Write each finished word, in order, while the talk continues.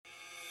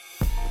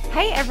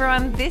Hey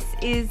everyone, this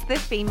is the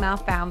Female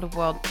Founder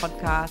World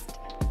podcast.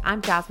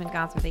 I'm Jasmine.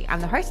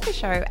 I'm the host of the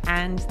show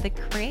and the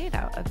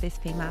creator of this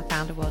Female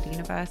Founder World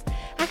universe.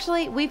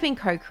 Actually, we've been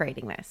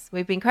co-creating this.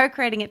 We've been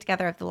co-creating it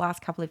together over the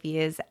last couple of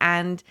years.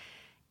 And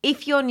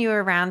if you're new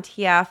around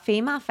here,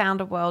 Female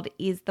Founder World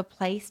is the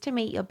place to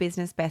meet your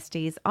business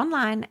besties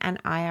online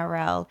and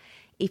IRL.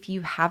 If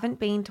you haven't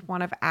been to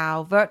one of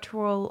our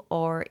virtual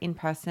or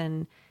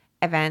in-person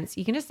events,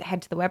 you can just head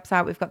to the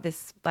website. We've got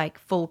this like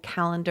full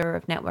calendar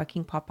of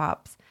networking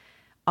pop-ups,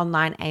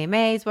 online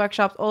AMAs,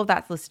 workshops, all of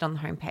that's listed on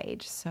the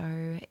homepage.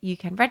 So you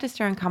can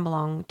register and come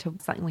along to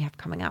something we have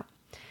coming up.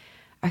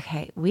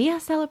 Okay, we are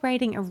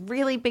celebrating a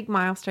really big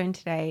milestone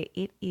today.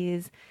 It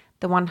is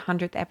the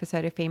 100th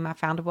episode of Female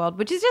Founder World,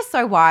 which is just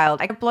so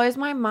wild. Like, it blows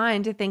my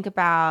mind to think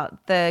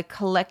about the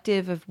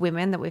collective of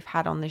women that we've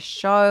had on this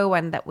show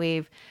and that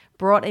we've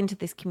brought into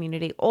this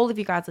community. All of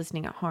you guys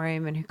listening at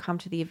home and who come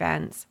to the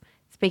events,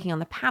 speaking on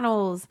the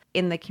panels,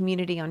 in the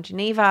community on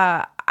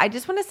Geneva. I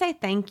just want to say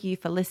thank you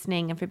for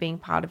listening and for being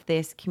part of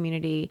this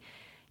community.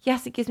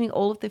 Yes, it gives me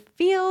all of the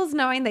feels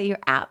knowing that you're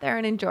out there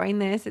and enjoying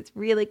this. It's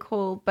really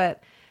cool,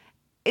 but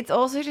it's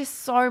also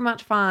just so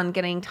much fun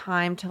getting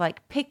time to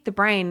like pick the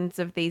brains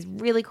of these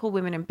really cool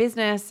women in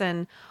business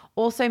and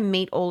also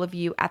meet all of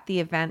you at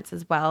the events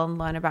as well and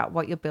learn about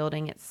what you're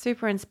building. It's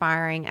super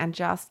inspiring and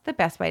just the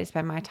best way to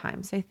spend my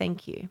time. So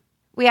thank you.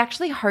 We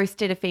actually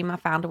hosted a Female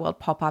Founder World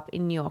pop-up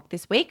in New York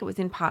this week. It was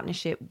in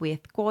partnership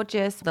with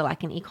Gorgeous. They're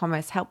like an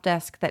e-commerce help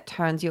desk that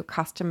turns your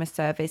customer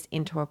service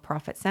into a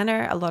profit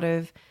center. A lot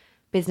of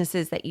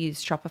businesses that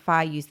use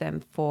Shopify use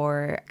them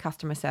for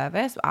customer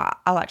service.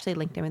 I'll actually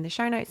link them in the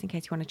show notes in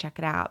case you want to check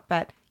it out.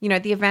 But, you know,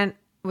 the event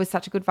was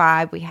such a good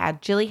vibe. We had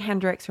Jilly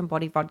Hendricks from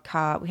Body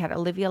Vodka. We had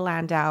Olivia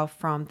Landau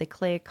from The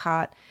Clear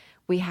Cut.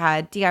 We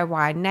had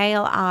DIY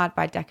nail art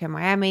by Deco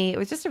Miami. It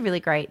was just a really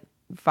great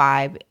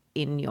vibe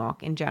in New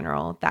York in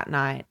general that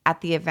night at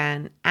the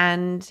event.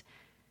 And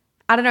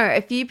I don't know, a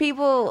few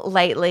people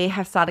lately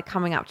have started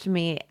coming up to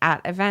me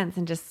at events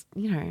and just,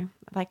 you know,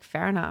 like,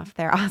 fair enough.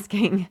 They're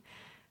asking,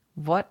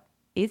 what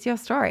is your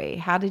story?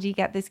 How did you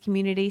get this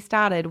community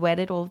started? Where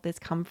did all of this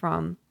come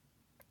from?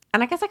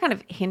 And I guess I kind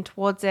of hint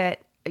towards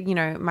it, you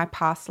know, my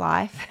past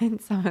life in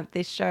some of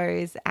these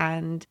shows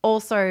and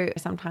also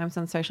sometimes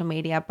on social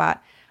media,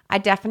 but I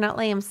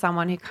definitely am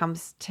someone who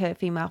comes to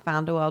Female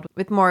Founder World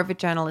with more of a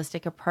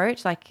journalistic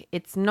approach. Like,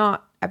 it's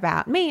not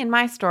about me and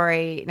my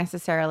story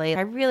necessarily. I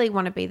really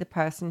want to be the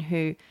person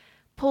who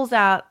pulls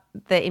out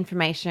the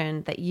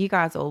information that you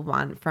guys all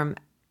want from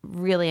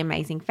really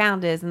amazing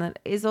founders, and that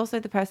is also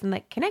the person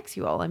that connects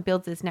you all and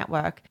builds this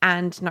network,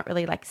 and not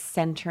really like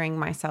centering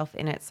myself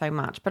in it so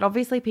much. But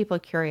obviously people are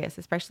curious,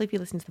 especially if you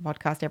listen to the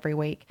podcast every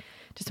week,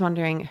 just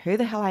wondering who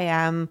the hell I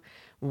am,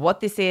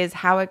 what this is,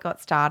 how it got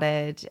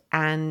started,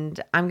 and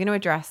I'm going to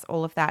address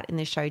all of that in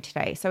this show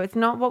today. So it's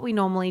not what we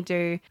normally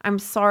do. I'm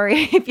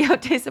sorry if you're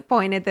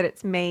disappointed that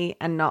it's me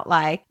and not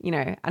like, you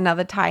know,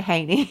 another Ty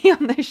Haney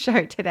on the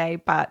show today,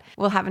 but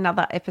we'll have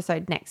another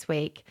episode next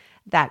week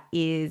that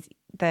is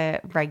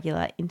the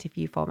regular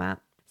interview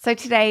format. So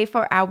today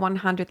for our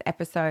 100th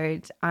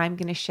episode, I'm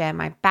going to share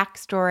my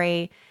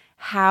backstory,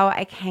 how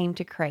I came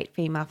to create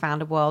Female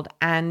Founder World,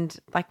 and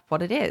like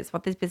what it is,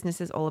 what this business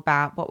is all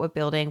about, what we're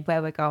building,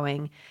 where we're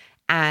going,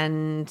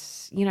 and,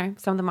 you know,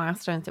 some of the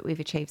milestones that we've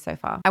achieved so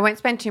far. I won't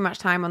spend too much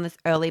time on this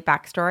early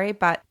backstory,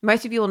 but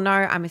most of you will know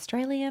I'm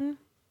Australian.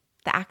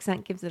 The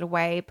accent gives it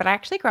away, but I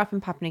actually grew up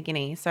in Papua New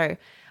Guinea. So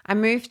I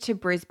moved to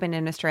Brisbane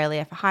in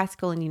Australia for high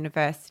school and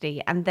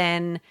university, and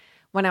then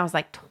when I was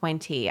like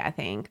 20, I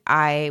think,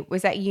 I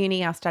was at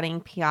uni, I was studying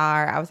PR.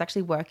 I was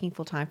actually working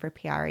full-time for a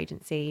PR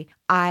agency.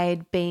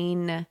 I'd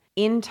been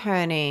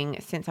interning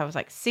since I was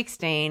like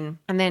 16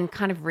 and then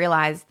kind of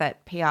realized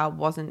that PR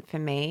wasn't for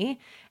me.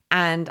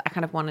 And I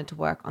kind of wanted to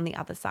work on the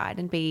other side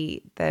and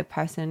be the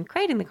person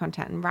creating the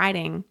content and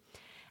writing.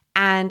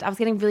 And I was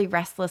getting really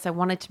restless. I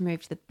wanted to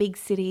move to the big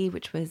city,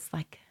 which was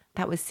like,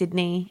 that was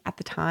Sydney at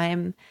the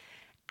time.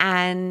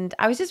 And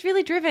I was just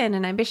really driven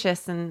and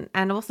ambitious and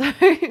also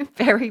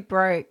very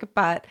broke.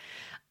 But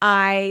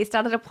I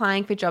started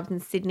applying for jobs in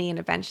Sydney and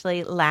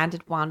eventually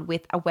landed one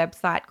with a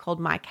website called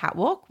My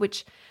Catwalk,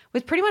 which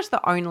was pretty much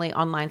the only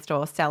online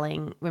store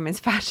selling women's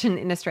fashion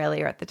in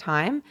Australia at the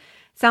time.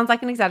 Sounds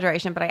like an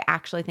exaggeration, but I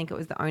actually think it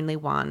was the only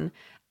one.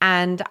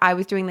 And I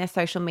was doing their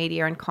social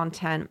media and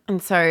content.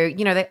 And so,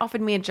 you know, they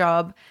offered me a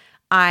job.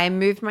 I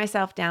moved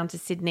myself down to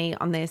Sydney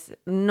on this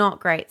not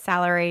great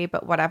salary,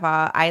 but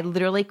whatever. I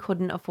literally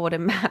couldn't afford a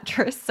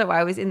mattress. So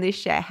I was in this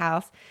share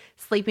house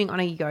sleeping on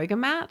a yoga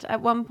mat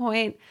at one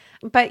point,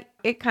 but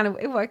it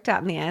worked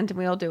out in the end and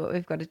we all do what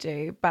we've got to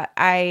do. But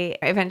I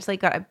eventually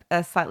got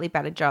a slightly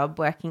better job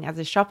working as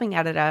a shopping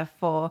editor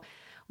for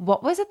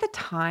what was at the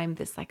time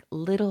this like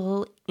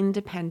little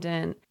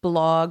independent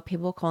blog.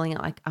 People were calling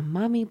it like a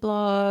mummy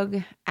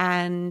blog,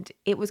 and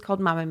it was called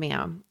Mamma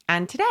Mia.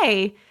 And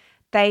today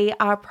they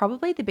are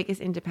probably the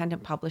biggest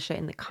independent publisher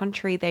in the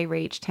country. They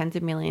reach tens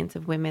of millions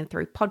of women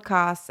through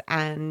podcasts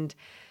and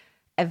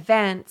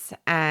events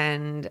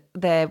and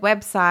their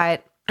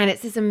website. And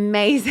it's this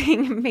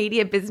amazing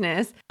media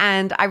business.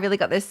 And I really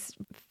got this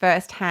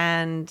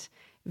firsthand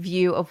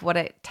view of what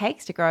it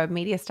takes to grow a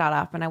media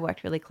startup. And I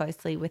worked really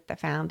closely with the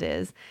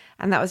founders.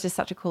 And that was just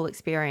such a cool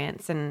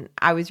experience. And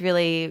I was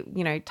really,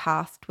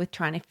 tasked with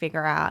trying to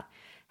figure out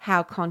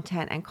how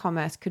content and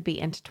commerce could be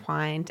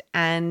intertwined,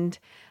 and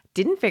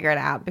didn't figure it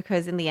out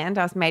because in the end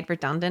I was made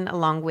redundant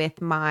along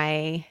with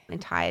my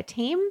entire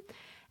team.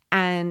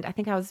 And I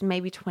think I was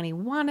maybe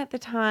 21 at the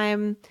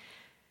time.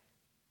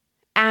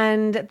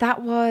 And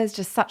that was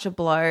just such a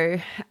blow,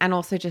 and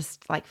also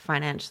just like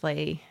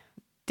financially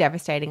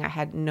devastating. I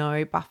had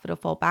no buffer to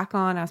fall back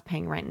on. I was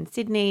paying rent in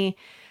Sydney,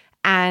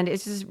 and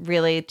it's just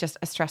really just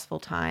a stressful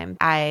time.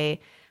 I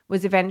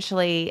was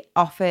eventually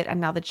offered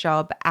another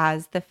job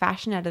as the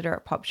fashion editor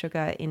at Pop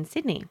Sugar in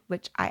Sydney,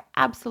 which I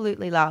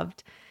absolutely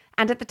loved.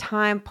 And at the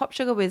time, Pop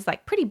Sugar was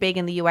like pretty big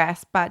in the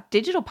US, but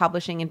digital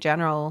publishing in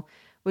general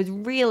was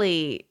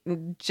really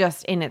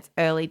just in its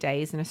early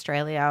days in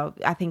Australia.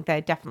 I think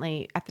they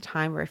definitely at the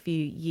time were a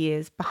few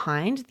years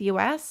behind the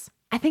US.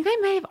 I think I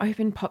may have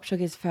opened Pop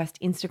Sugar's first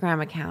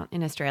Instagram account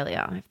in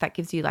Australia, if that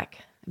gives you like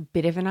a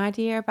bit of an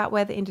idea about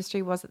where the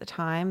industry was at the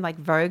time, like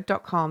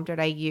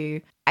vogue.com.au.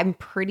 I'm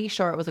pretty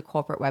sure it was a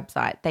corporate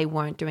website. They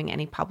weren't doing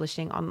any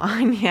publishing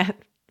online yet,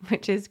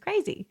 which is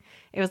crazy.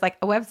 It was like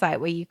a website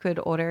where you could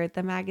order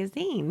the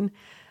magazine.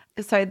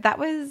 So that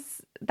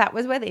was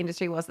where the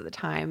industry was at the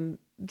time.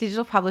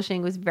 Digital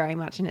publishing was very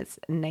much in its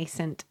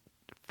nascent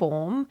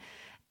form.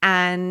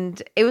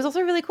 And it was also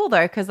really cool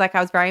though, because like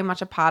I was very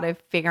much a part of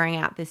figuring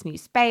out this new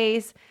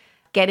space,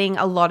 getting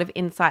a lot of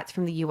insights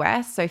from the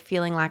US. So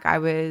feeling like I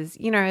was,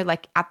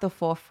 like at the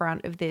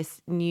forefront of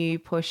this new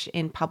push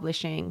in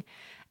publishing,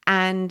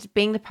 and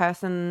being the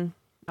person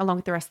along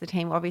with the rest of the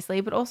team,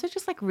 obviously, but also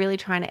just like really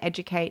trying to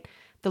educate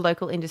the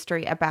local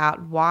industry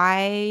about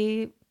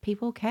why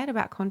people cared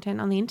about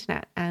content on the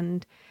internet,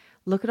 and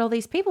look at all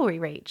these people we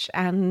reach,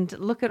 and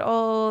look at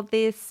all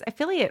this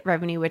affiliate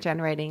revenue we're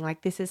generating.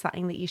 Like, this is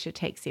something that you should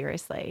take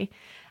seriously.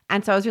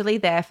 And so I was really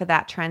there for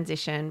that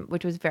transition,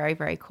 which was very,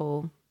 very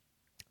cool.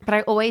 But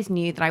I always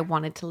knew that I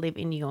wanted to live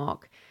in New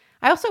York.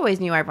 I also always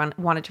knew I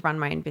wanted to run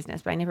my own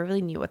business, but I never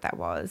really knew what that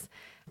was.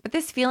 But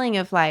this feeling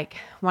of like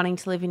wanting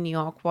to live in New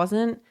York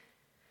wasn't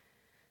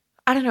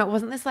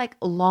this like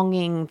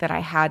longing that I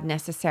had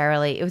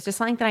necessarily. It was just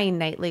something that I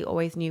innately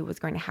always knew was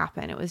going to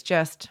happen. It was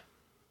just,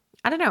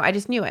 I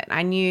just knew it.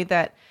 I knew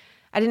that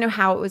I didn't know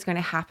how it was going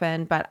to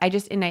happen, but I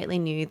just innately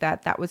knew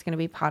that that was going to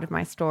be part of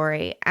my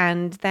story.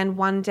 And then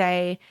one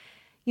day,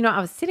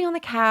 I was sitting on the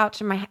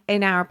couch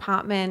in our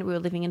apartment. We were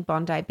living in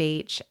Bondi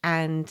Beach,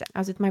 and I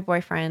was with my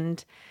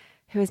boyfriend,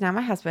 who is now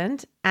my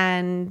husband,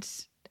 and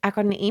I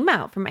got an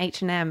email from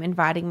H&M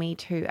inviting me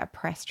to a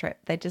press trip.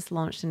 They just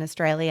launched in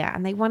Australia,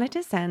 and they wanted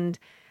to send,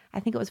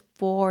 I think it was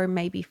 4,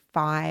 maybe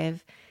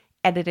 5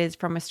 editors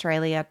from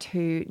Australia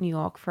to New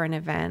York for an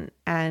event.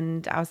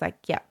 And I was like,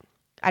 yeah,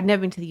 I'd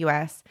never been to the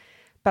US,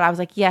 but I was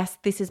like, yes,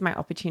 this is my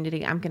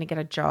opportunity. I'm going to get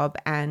a job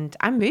and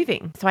I'm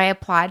moving. So I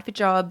applied for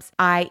jobs.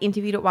 I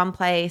interviewed at one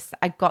place.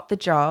 I got the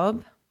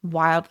job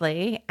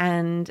wildly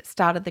and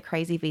started the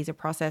crazy visa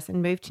process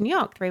and moved to New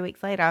York 3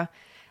 weeks later.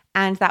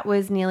 And that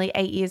was nearly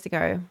 8 years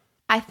ago.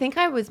 I think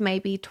I was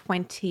maybe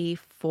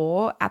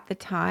 24 at the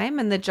time,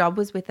 and the job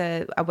was with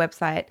a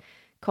website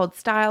called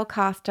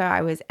Stylecaster.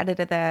 I was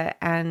editor there,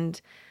 and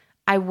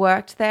I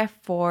worked there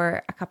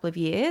for a couple of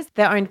years.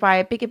 They're owned by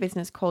a bigger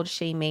business called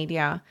She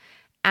Media.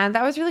 And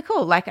that was really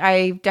cool. Like,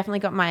 I definitely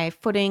got my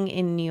footing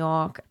in New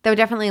York. There were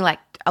definitely like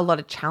a lot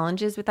of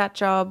challenges with that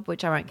job,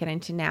 which I won't get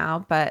into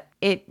now, but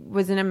it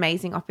was an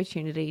amazing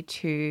opportunity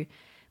to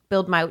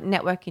build my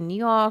network in New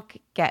York,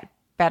 get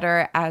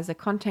better as a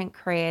content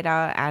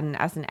creator and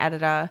as an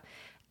editor,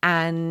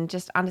 and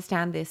just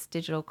understand this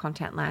digital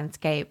content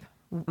landscape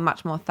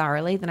much more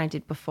thoroughly than I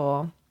did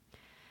before.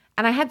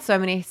 And I had so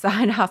many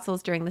side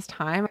hustles during this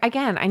time.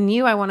 Again, I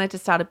knew I wanted to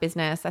start a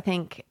business. I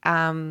think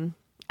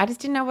I just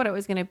didn't know what it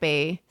was going to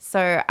be.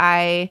 So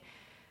at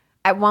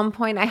one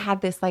point I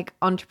had this like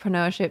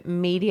entrepreneurship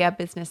media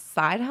business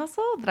side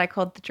hustle that I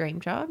called the dream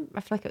job.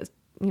 I feel like it was,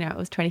 it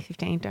was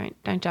 2015.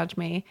 Don't judge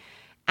me.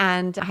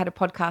 And I had a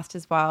podcast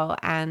as well.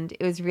 And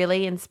it was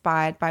really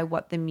inspired by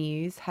what The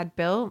Muse had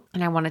built.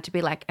 And I wanted to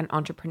be like an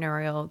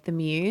entrepreneurial The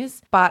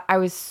Muse. But I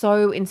was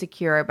so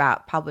insecure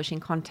about publishing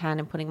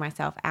content and putting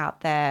myself out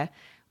there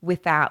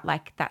without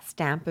like that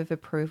stamp of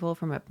approval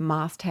from a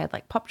masthead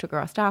like Pop Sugar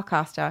or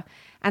Stylecaster.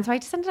 And so I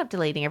just ended up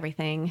deleting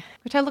everything,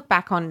 which I look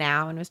back on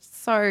now and was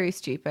so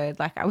stupid.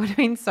 Like, I would have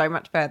been so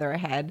much further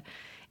ahead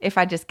if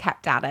I just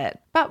kept at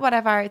it. But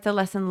whatever, it's a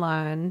lesson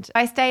learned.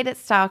 I stayed at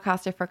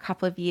Stylecaster for a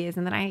couple of years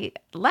and then I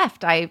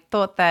left. I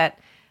thought that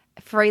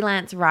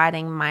freelance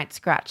writing might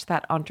scratch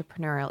that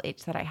entrepreneurial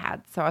itch that I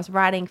had. So I was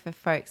writing for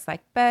folks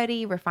like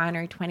Birdie,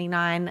 Refinery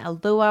 29,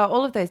 Allure,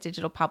 all of those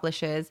digital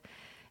publishers,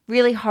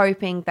 really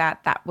hoping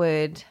that that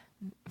would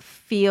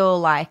feel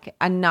like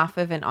enough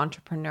of an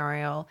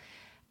entrepreneurial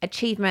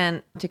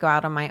achievement to go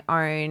out on my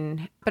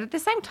own. But at the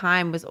same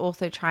time was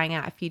also trying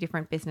out a few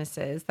different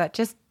businesses that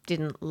just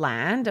didn't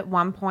land. At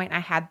one point I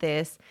had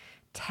this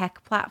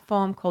tech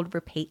platform called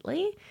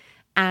Repeatly.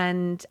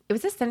 And it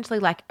was essentially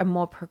like a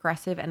more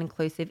progressive and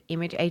inclusive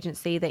image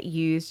agency that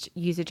used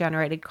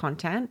user-generated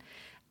content.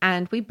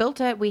 And we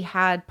built it. We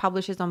had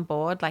publishers on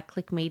board like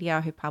Click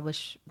Media who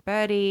publish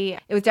Birdie.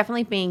 It was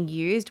definitely being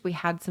used. We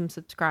had some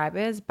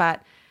subscribers,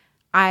 but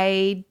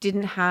I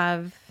didn't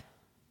have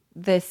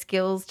the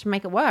skills to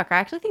make it work. I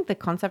actually think the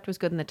concept was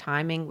good and the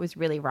timing was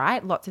really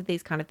right. Lots of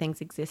these kind of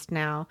things exist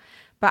now,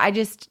 but I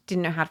just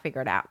didn't know how to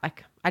figure it out.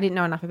 Like I didn't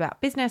know enough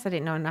about business. I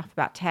didn't know enough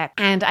about tech,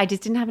 and I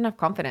just didn't have enough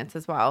confidence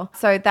as well.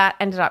 So that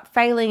ended up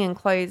failing and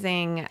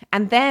closing.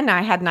 And then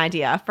I had an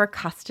idea for a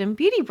custom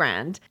beauty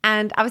brand,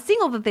 and I was seeing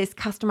all of this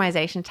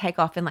customization take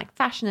off in like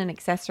fashion and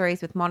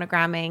accessories with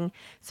monogramming.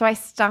 So I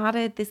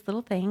started this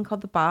little thing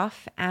called The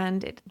Buff,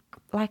 and it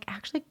like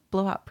actually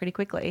blew up pretty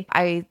quickly.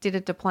 I did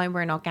a diploma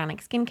in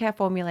organic skincare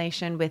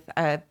formulation with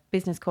a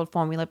business called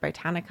Formula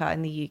Botanica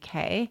in the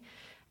UK.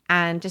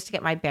 And just to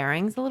get my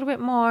bearings a little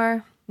bit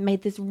more,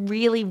 made this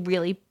really,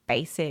 really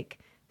basic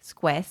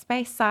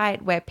Squarespace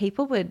site where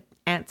people would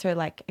answer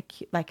like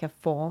a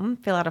form,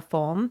 fill out a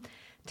form,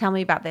 tell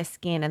me about their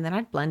skin, and then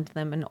I'd blend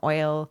them in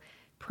oil,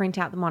 print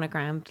out the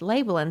monogrammed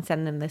label and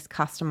send them this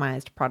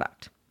customized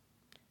product.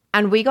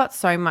 And we got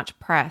so much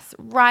press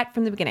right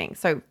from the beginning.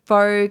 So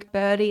Vogue,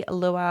 Birdie,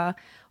 Allure,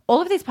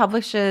 all of these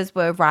publishers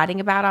were writing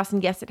about us.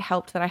 And yes, it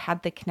helped that I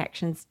had the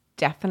connections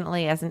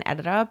definitely as an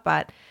editor.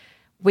 But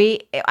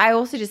I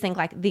also just think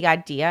like the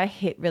idea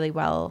hit really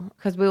well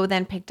because we were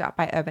then picked up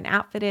by Urban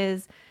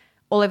Outfitters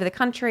all over the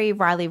country.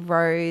 Riley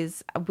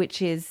Rose,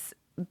 which is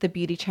the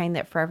beauty chain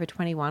that Forever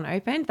 21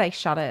 opened, they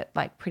shut it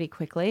like pretty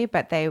quickly,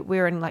 but we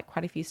were in like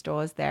quite a few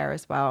stores there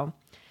as well.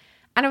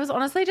 And it was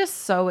honestly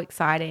just so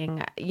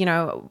exciting. You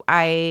know,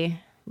 I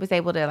was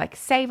able to like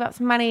save up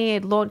some money,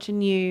 launch a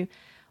new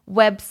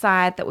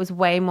website that was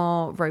way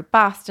more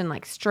robust and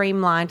like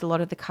streamlined a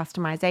lot of the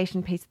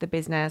customization piece of the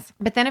business.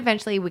 But then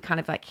eventually we kind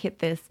of like hit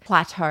this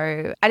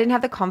plateau. I didn't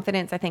have the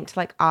confidence, I think, to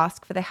like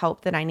ask for the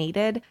help that I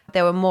needed.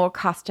 There were more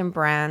custom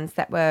brands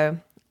that were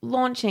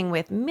launching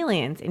with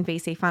millions in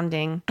VC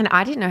funding, and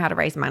I didn't know how to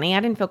raise money. I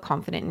didn't feel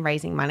confident in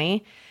raising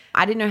money.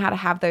 I didn't know how to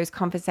have those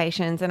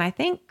conversations. And I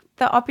think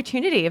the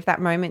opportunity of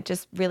that moment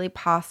just really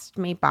passed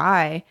me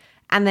by.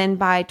 And then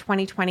by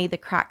 2020, the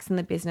cracks in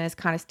the business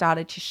kind of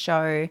started to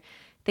show.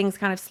 Things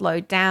kind of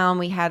slowed down.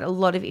 We had a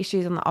lot of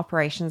issues on the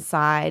operations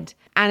side,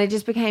 and it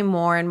just became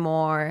more and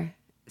more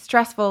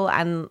stressful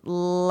and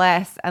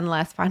less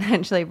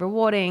financially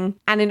rewarding.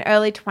 And in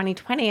early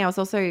 2020, I was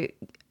also,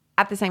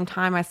 at the same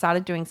time, I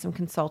started doing some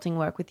consulting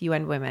work with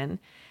UN Women.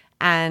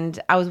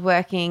 And I was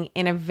working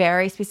in a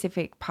very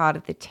specific part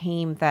of the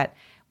team that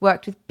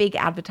worked with big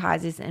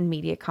advertisers and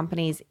media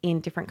companies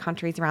in different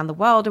countries around the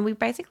world. And we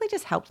basically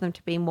just helped them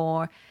to be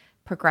more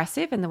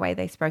progressive in the way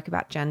they spoke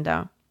about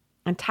gender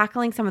and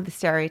tackling some of the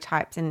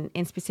stereotypes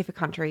in specific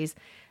countries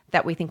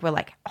that we think were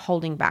like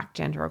holding back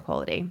gender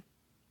equality.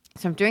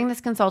 So I'm doing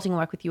this consulting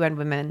work with UN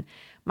Women.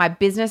 My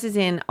business is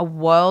in a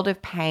world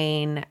of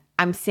pain.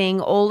 I'm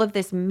seeing all of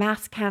this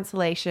mass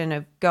cancellation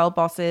of girl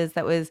bosses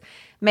that was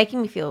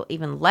making me feel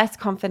even less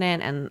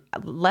confident and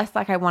less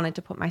like I wanted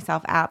to put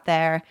myself out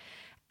there.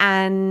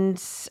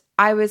 And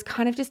I was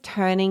kind of just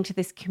turning to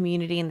this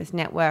community and this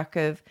network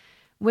of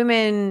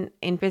women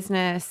in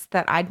business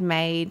that I'd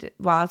made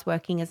while I was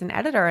working as an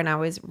editor, and I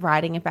was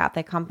writing about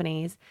their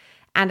companies.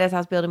 And as I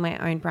was building my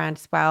own brand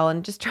as well,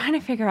 and just trying to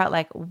figure out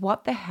like,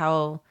 what the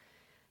hell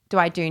do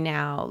I do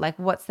now? Like,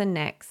 what's the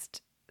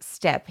next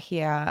step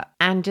here?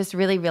 And just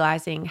really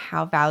realizing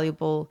how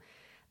valuable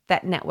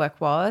that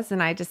network was.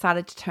 And I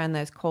decided to turn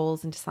those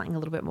calls into something a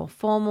little bit more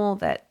formal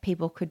that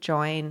people could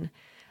join.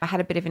 I had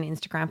a bit of an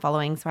Instagram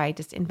following, so I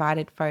just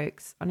invited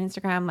folks on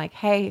Instagram like,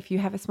 hey, if you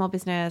have a small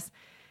business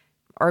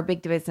or a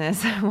big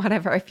business,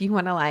 whatever, if you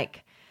want to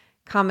like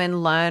come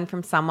and learn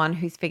from someone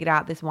who's figured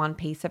out this one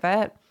piece of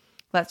it,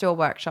 let's do a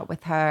workshop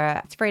with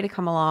her. It's free to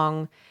come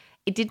along.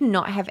 It did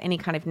not have any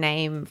kind of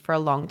name for a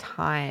long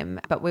time,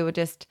 but we were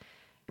just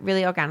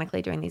really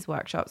organically doing these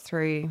workshops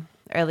through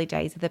early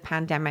days of the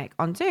pandemic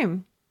on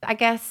Zoom. I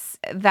guess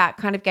that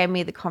kind of gave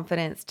me the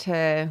confidence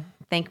to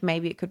think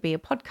maybe it could be a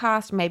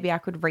podcast. Maybe I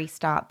could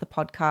restart the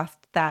podcast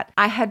that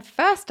I had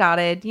first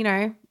started,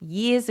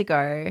 years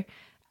ago.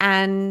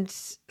 And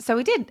so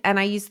we did. And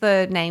I used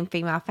the name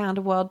Female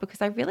Founder World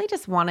because I really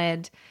just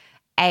wanted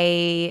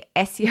a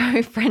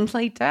SEO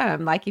friendly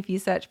term. Like if you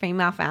search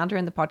female founder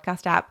in the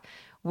podcast app,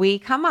 we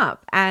come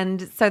up.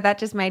 And so that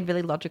just made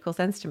really logical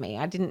sense to me.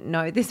 I didn't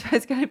know this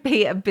was going to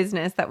be a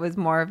business that was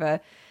more of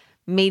a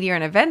media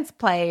and events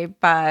play,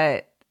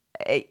 but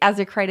as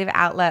a creative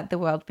outlet, the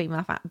word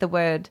female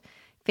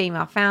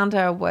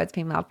founder, words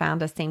female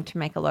founder seemed to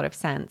make a lot of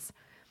sense.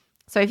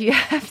 So if you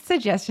have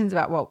suggestions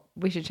about what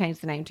we should change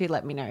the name to,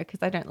 let me know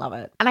because I don't love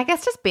it. And I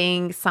guess just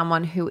being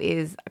someone who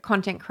is a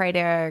content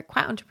creator,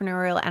 quite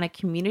entrepreneurial and a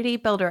community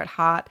builder at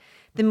heart,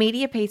 the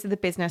media piece of the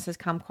business has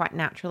come quite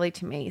naturally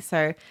to me.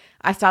 So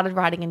I started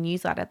writing a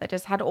newsletter that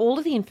just had all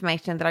of the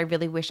information that I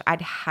really wish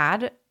I'd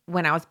had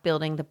when I was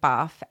building the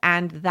Buff.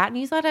 And that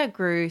newsletter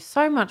grew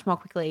so much more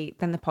quickly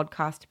than the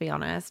podcast, to be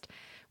honest.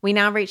 We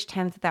now reach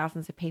tens of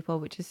thousands of people,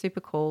 which is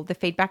super cool. The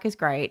feedback is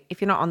great.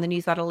 If you're not on the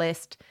newsletter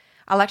list,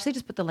 I'll actually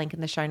just put the link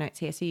in the show notes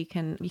here so you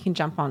can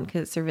jump on,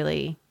 because it's a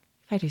really,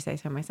 if I do say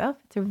so myself,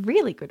 it's a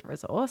really good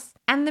resource.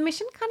 And the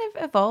mission kind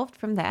of evolved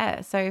from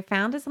there. So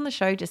founders on the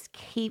show just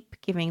keep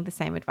giving the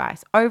same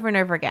advice over and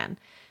over again.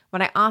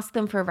 When I ask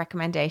them for a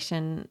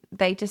recommendation,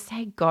 they just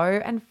say,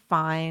 go and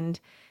find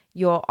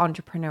your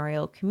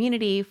entrepreneurial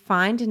community,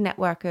 find a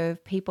network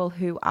of people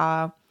who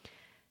are,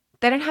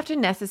 they don't have to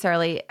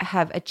necessarily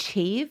have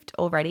achieved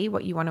already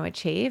what you want to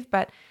achieve,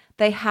 but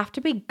they have to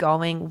be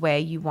going where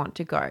you want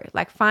to go.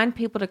 Like, find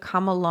people to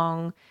come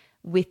along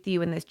with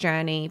you in this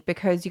journey,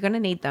 because you're going to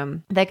need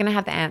them. They're going to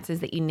have the answers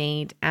that you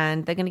need,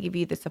 and they're going to give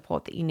you the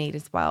support that you need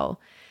as well.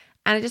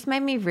 And it just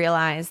made me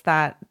realize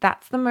that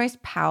that's the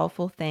most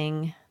powerful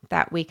thing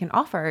that we can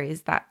offer,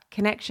 is that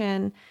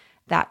connection,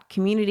 that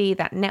community,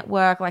 that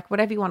network, like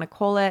whatever you want to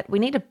call it. We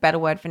need a better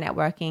word for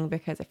networking,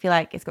 because I feel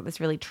like it's got this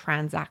really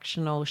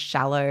transactional,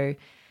 shallow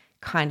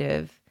kind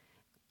of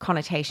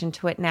connotation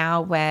to it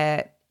now,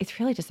 where it's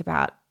really just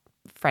about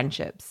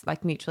friendships,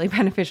 like mutually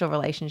beneficial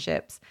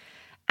relationships.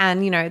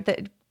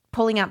 And,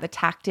 pulling out the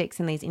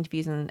tactics in these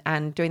interviews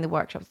and doing the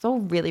workshops, it's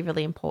all really,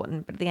 really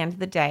important. But at the end of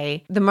the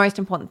day, the most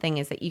important thing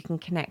is that you can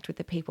connect with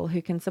the people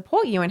who can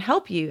support you and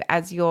help you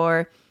as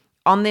you're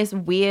on this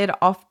weird,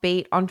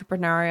 offbeat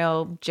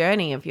entrepreneurial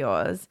journey of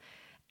yours.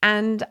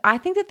 And I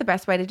think that the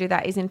best way to do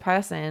that is in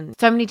person.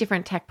 So many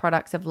different tech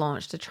products have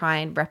launched to try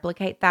and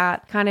replicate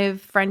that kind of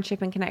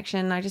friendship and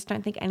connection. I just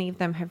don't think any of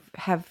them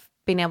have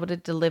been able to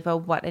deliver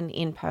what an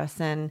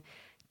in-person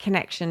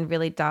connection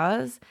really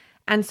does.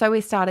 And so we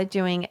started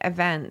doing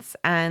events,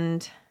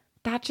 and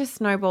that just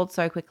snowballed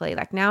so quickly.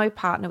 Like, now we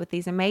partner with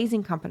these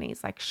amazing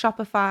companies like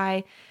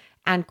Shopify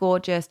and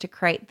Gorgeous to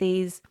create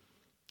these,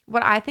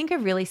 what I think are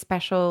really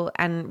special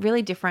and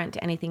really different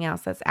to anything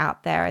else that's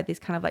out there, these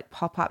kind of like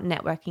pop-up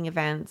networking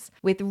events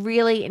with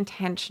really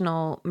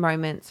intentional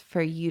moments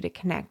for you to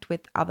connect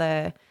with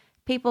other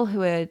people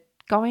who are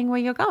going where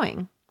you're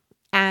going,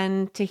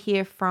 and to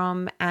hear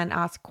from and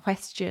ask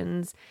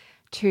questions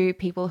to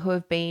people who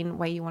have been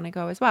where you want to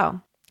go as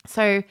well.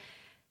 So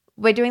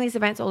we're doing these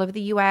events all over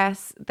the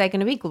US. They're going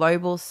to be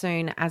global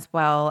soon as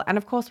well. And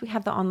of course, we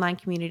have the online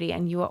community,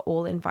 and you are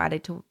all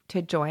invited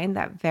to join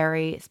that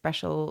very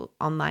special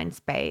online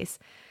space.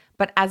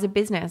 But as a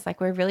business,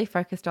 like, we're really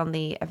focused on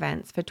the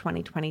events for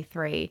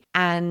 2023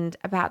 and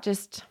about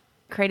just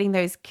creating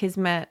those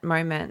kismet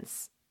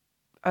moments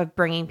of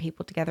bringing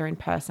people together in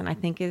person, I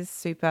think is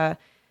super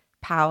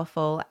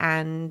powerful,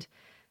 and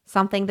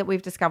something that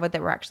we've discovered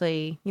that we're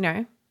actually,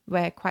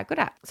 we're quite good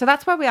at. So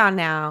that's where we are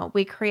now.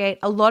 We create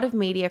a lot of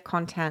media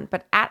content,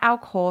 but at our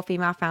core,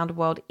 Female Founder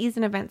World is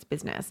an events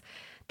business.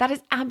 That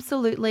is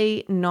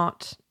absolutely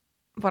not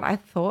what I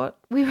thought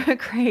we were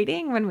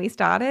creating when we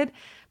started,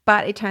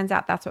 but it turns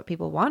out that's what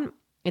people want.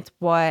 It's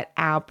what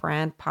our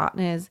brand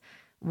partners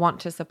want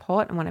to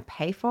support and want to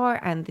pay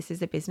for, and this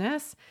is a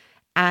business.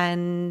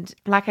 And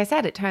like I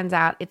said, it turns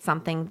out it's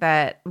something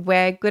that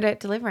we're good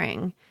at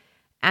delivering.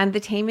 And the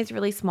team is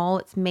really small.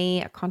 It's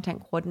me, a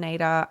content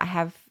coordinator. I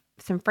have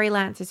some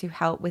freelancers who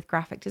help with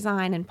graphic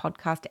design and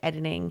podcast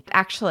editing.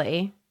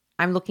 Actually,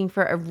 I'm looking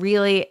for a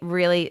really,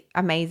 really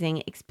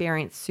amazing,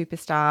 experienced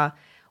superstar,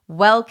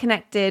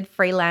 well-connected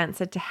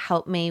freelancer to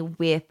help me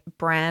with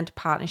brand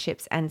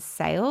partnerships and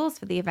sales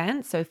for the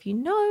event. So if you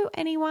know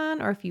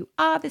anyone, or if you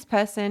are this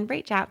person,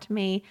 reach out to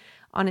me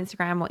on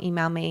Instagram or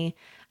email me.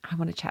 I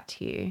want to chat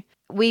to you.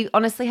 We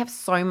honestly have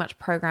so much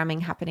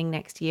programming happening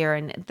next year,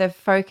 and the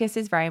focus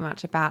is very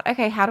much about,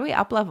 okay, how do we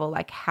up-level?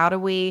 Like, how do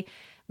we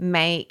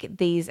make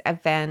these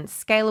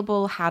events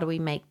scalable? How do we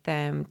make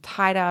them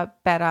tighter,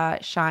 better,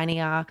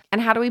 shinier? And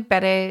how do we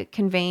better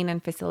convene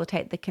and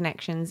facilitate the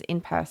connections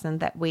in person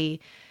that we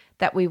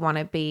want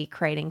to be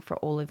creating for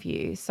all of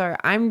you? So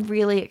I'm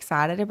really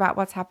excited about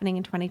what's happening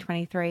in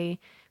 2023. We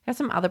have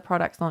some other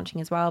products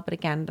launching as well, but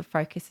again, the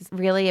focus is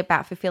really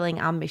about fulfilling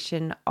our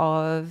mission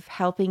of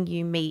helping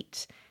you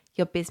meet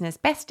your business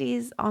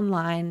besties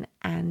online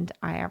and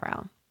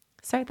IRL.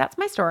 So that's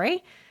my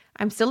story.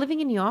 I'm still living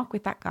in New York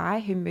with that guy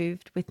who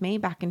moved with me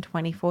back in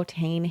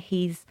 2014.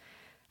 He's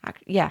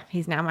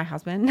now my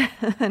husband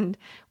and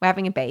we're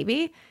having a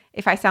baby.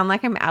 If I sound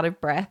like I'm out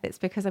of breath, it's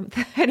because I'm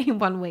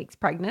 31 weeks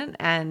pregnant,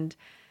 and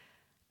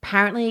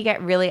apparently you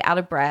get really out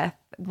of breath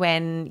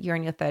when you're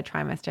in your third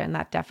trimester, and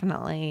that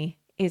definitely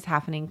is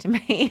happening to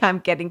me. I'm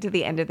getting to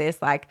the end of this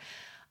like,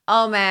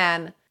 oh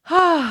man,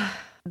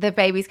 the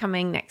baby's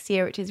coming next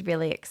year, which is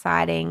really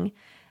exciting.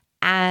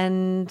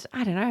 And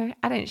I don't know,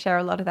 I don't share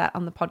a lot of that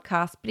on the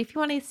podcast, but if you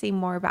want to see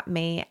more about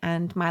me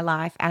and my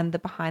life and the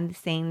behind the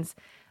scenes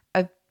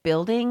of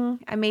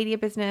building a media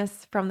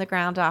business from the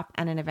ground up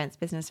and an events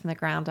business from the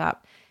ground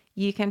up,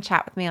 you can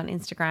chat with me on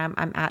Instagram.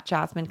 I'm at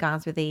Jasmine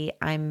Garnsworthy.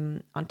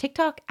 I'm on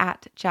TikTok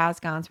at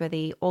Jazz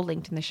Garnsworthy, all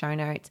linked in the show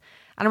notes.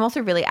 And I'm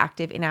also really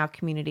active in our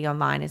community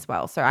online as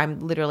well. So I'm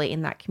literally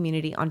in that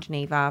community on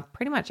Geneva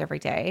pretty much every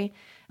day.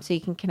 So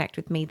you can connect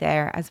with me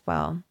there as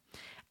well.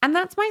 And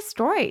that's my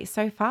story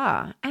so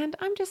far. And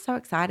I'm just so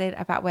excited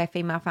about where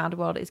Female Founder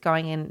World is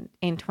going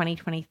in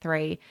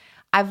 2023.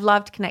 I've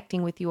loved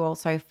connecting with you all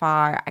so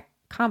far. I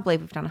can't believe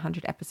we've done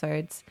 100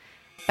 episodes.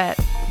 But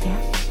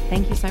yeah,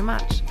 thank you so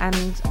much.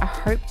 And I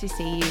hope to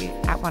see you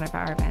at one of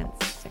our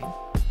events.